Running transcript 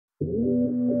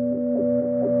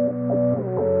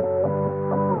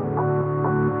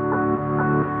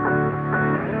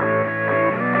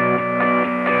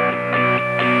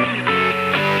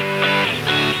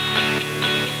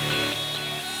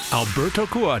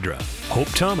Alberto Cuadra, Hope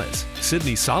Thomas,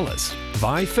 Sydney Salas,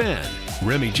 Vi Fan,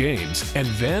 Remy James, and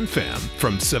Van Pham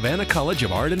from Savannah College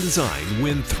of Art and Design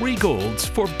win 3 golds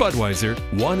for Budweiser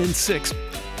 1 in 6.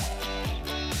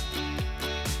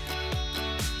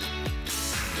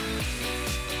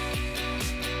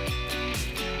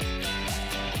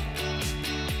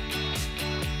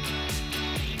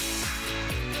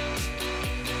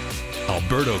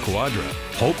 Alberto Cuadra,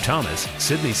 Hope Thomas,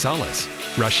 Sydney Salas,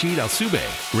 Rashid Al-Soubey,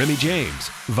 Remy James,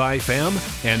 Vi Pham,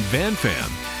 and Van Pham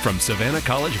from Savannah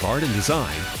College of Art and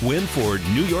Design win for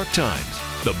New York Times,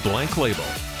 the blank label.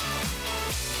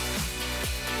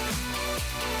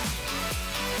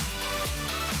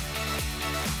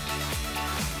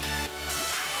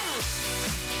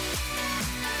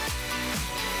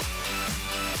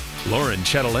 Lauren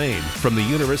Chatelaine from the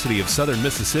University of Southern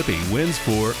Mississippi wins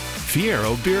for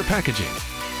Fiero Beer Packaging.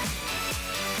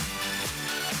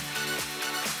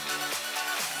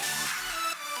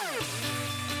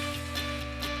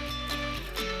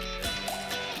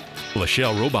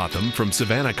 Lachelle Robotham from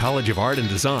Savannah College of Art and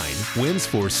Design wins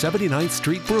for 79th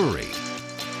Street Brewery.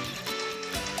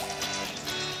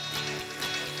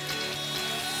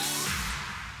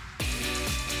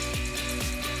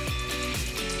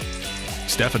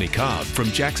 Stephanie Cobb from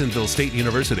Jacksonville State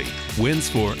University wins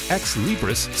for Ex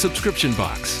Libris subscription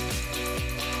box.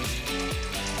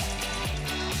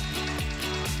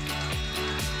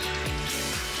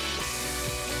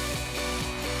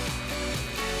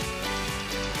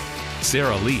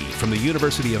 Sarah Lee from the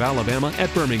University of Alabama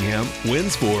at Birmingham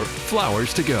wins for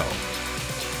Flowers to Go.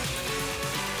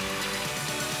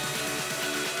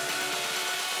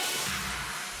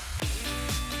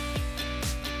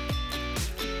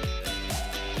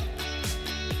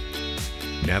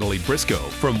 Natalie Briscoe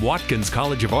from Watkins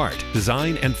College of Art,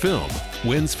 Design and Film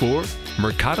wins for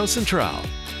Mercado Central.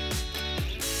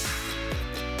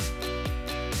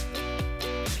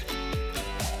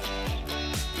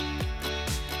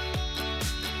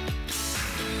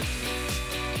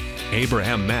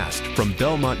 Abraham Mast from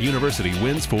Belmont University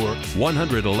wins for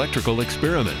 100 Electrical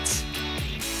Experiments.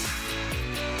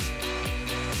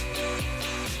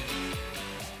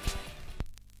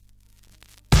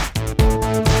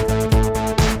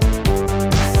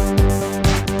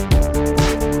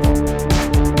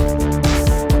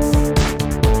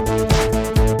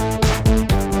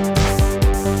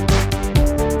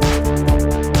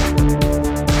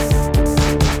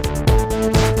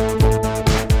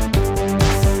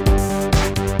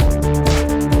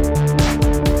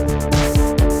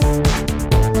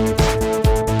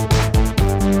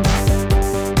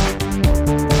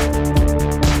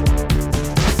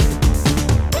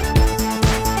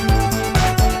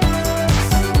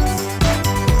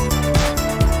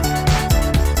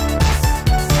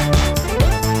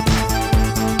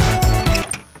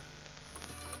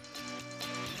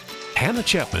 Hannah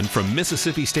Chapman from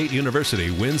Mississippi State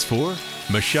University wins for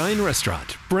Machine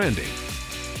Restaurant Branding.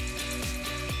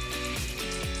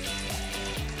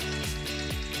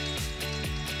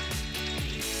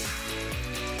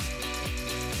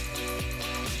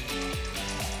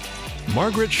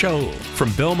 Margaret Shaul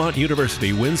from Belmont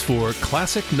University wins for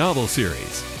Classic Novel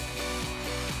Series.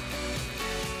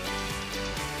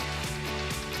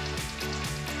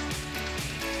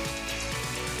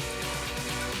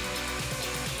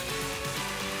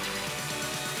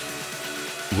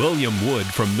 William Wood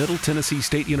from Middle Tennessee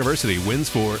State University wins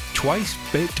for Twice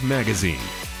Baked Magazine.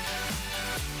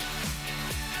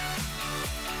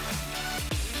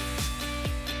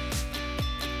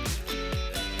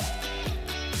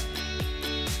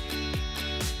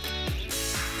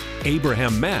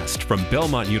 Abraham Mast from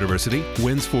Belmont University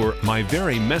wins for My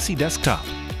Very Messy Desktop.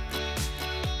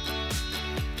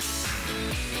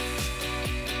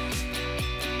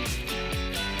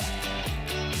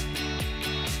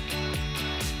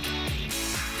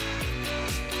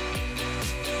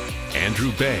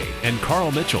 Andrew Bay and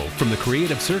Carl Mitchell from the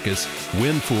Creative Circus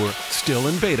win for Still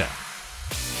in Beta.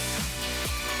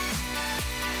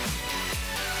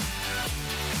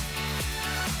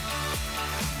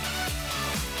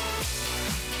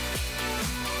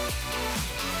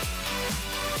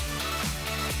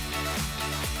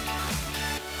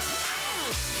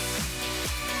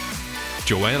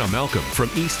 Joanna Malcolm from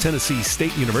East Tennessee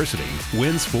State University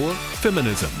wins for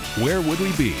Feminism, Where Would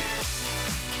We Be?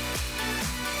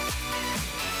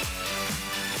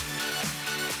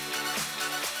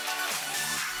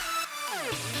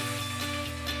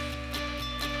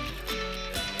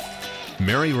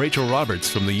 Mary Rachel Roberts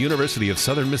from the University of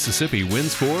Southern Mississippi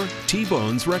wins for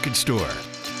T-Bone's Record Store.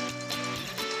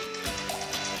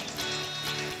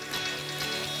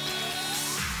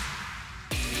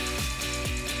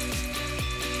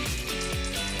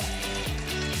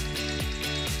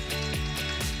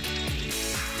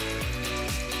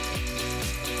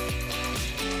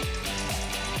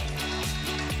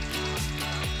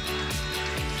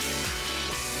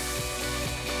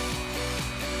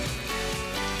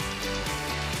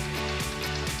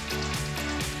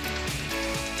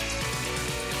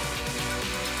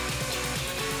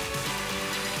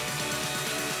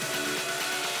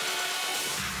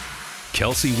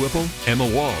 Kelsey Whipple, Emma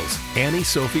Walls, Annie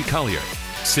Sophie Collier,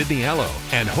 Sydney Allo,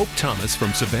 and Hope Thomas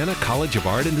from Savannah College of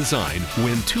Art and Design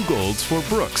win 2 golds for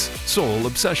Brooks, Soul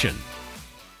Obsession.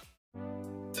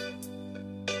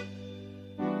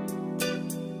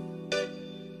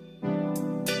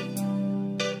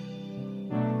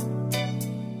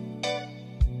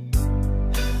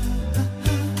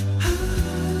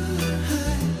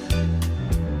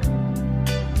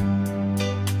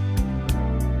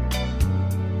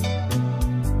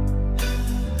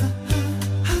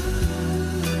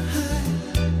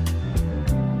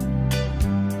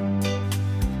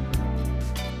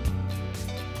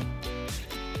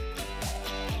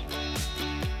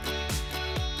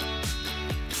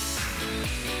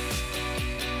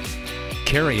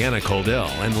 Carrie Anna Coldell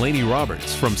and Lainey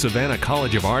Roberts from Savannah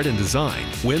College of Art and Design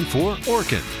win for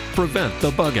Orkin, Prevent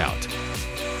the Bug Out.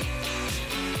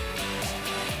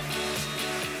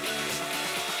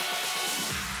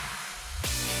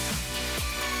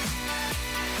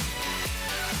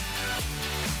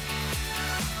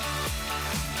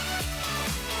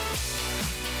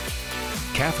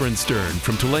 Catherine Stern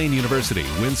from Tulane University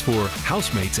wins for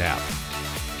Housemates app.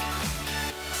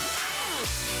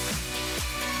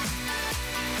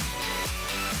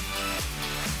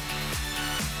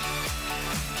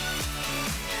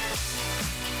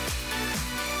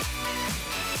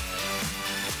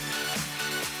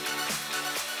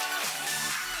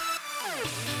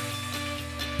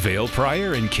 Vale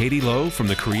Pryor and Katie Lowe from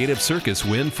the Creative Circus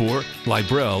win for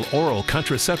Librel Oral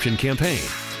Contraception Campaign.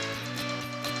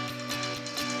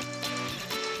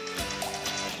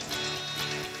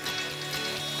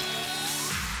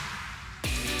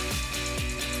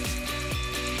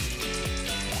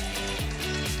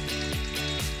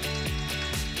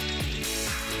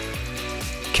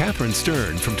 Catherine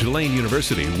Stern from Tulane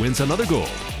University wins another gold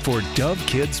for Dove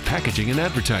Kids Packaging and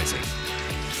Advertising.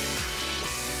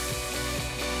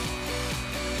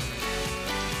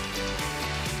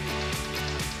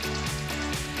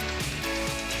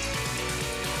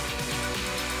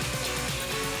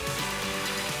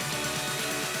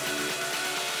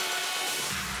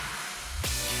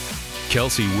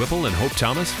 Kelsey Whipple and Hope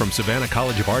Thomas from Savannah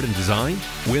College of Art and Design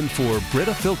win for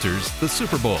Brita Filters the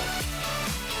Super Bowl.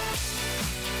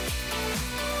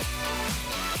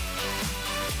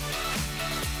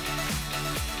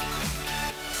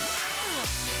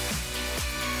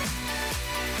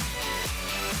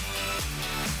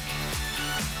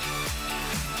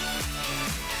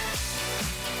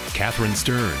 Catherine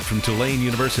Stern from Tulane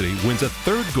University wins a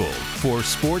 3rd gold for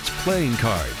Sports Playing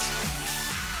Cards.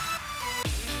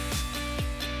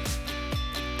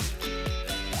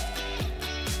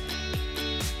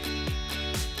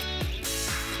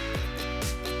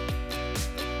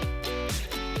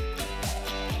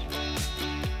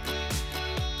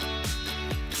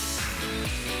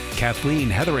 Kathleen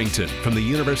Hetherington from the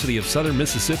University of Southern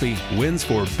Mississippi wins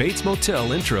for Bates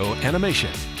Motel Intro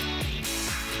Animation.